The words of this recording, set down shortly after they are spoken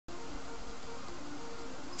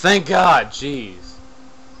Thank God, jeez.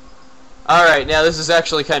 Alright, now this is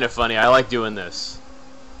actually kind of funny. I like doing this.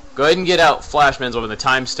 Go ahead and get out Flashman's over the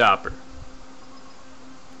time stopper.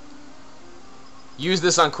 Use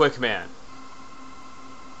this on Quickman.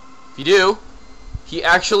 If you do, he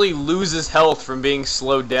actually loses health from being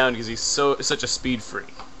slowed down because he's such a speed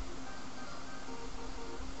freak.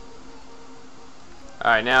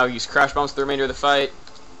 Alright, now use Crash Bombs for the remainder of the fight.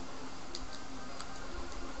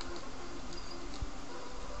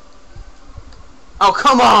 Oh,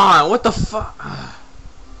 come on! What the fuck?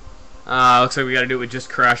 Looks like we gotta do it with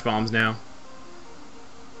just Crash Bombs now.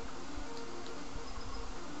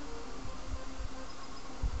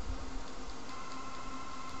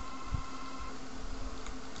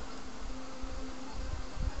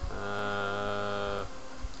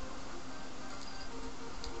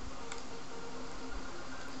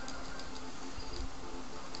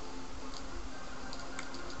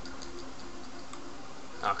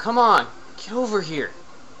 Oh, come on! Get over here!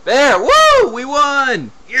 There! Woo! We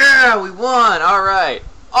won! Yeah, we won! Alright.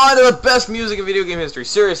 On to the best music in video game history.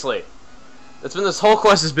 Seriously. That's what this whole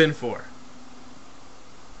quest has been for.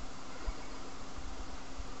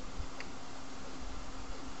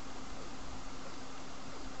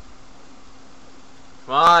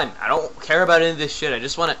 Come on! I don't care about any of this shit. I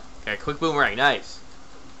just want to... Okay, quick boomerang. Nice.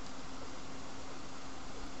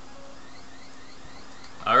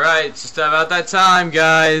 Alright, it's just about that time,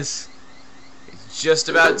 guys. It's just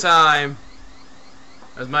about time.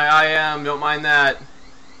 That's my I am, don't mind that.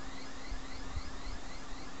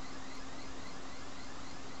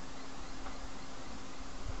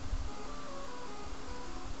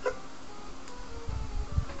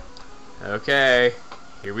 Okay,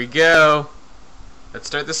 here we go. Let's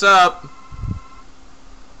start this up.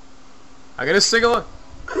 I'm gonna sing along.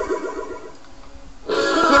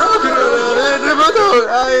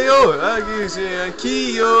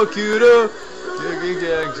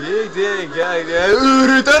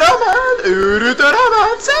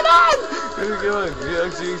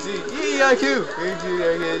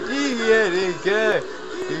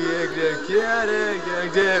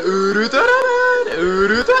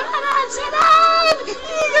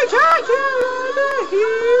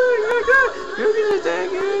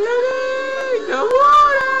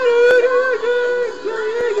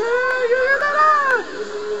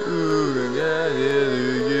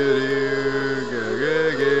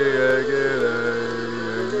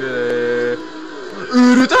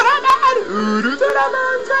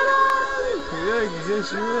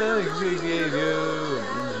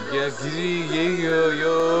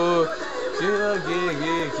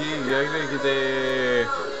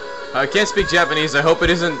 I can't speak Japanese. I hope it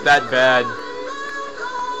isn't that bad.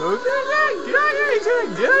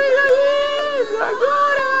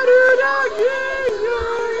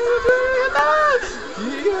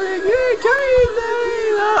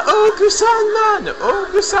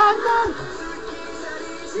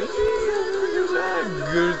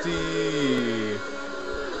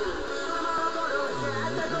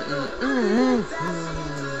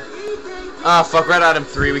 Ah, fuck, we're at item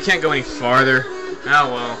 3. We can't go any farther. Oh,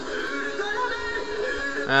 well.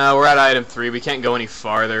 We're at item 3. We can't go any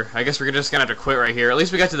farther. I guess we're just gonna have to quit right here. At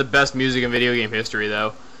least we got to the best music in video game history,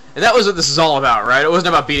 though. And that was what this is all about, right? It wasn't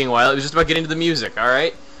about beating Wile. It was just about getting to the music,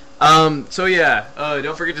 alright? So yeah.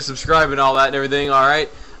 Don't forget to subscribe and all that and everything, alright?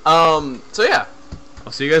 So yeah.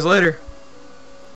 I'll see you guys later.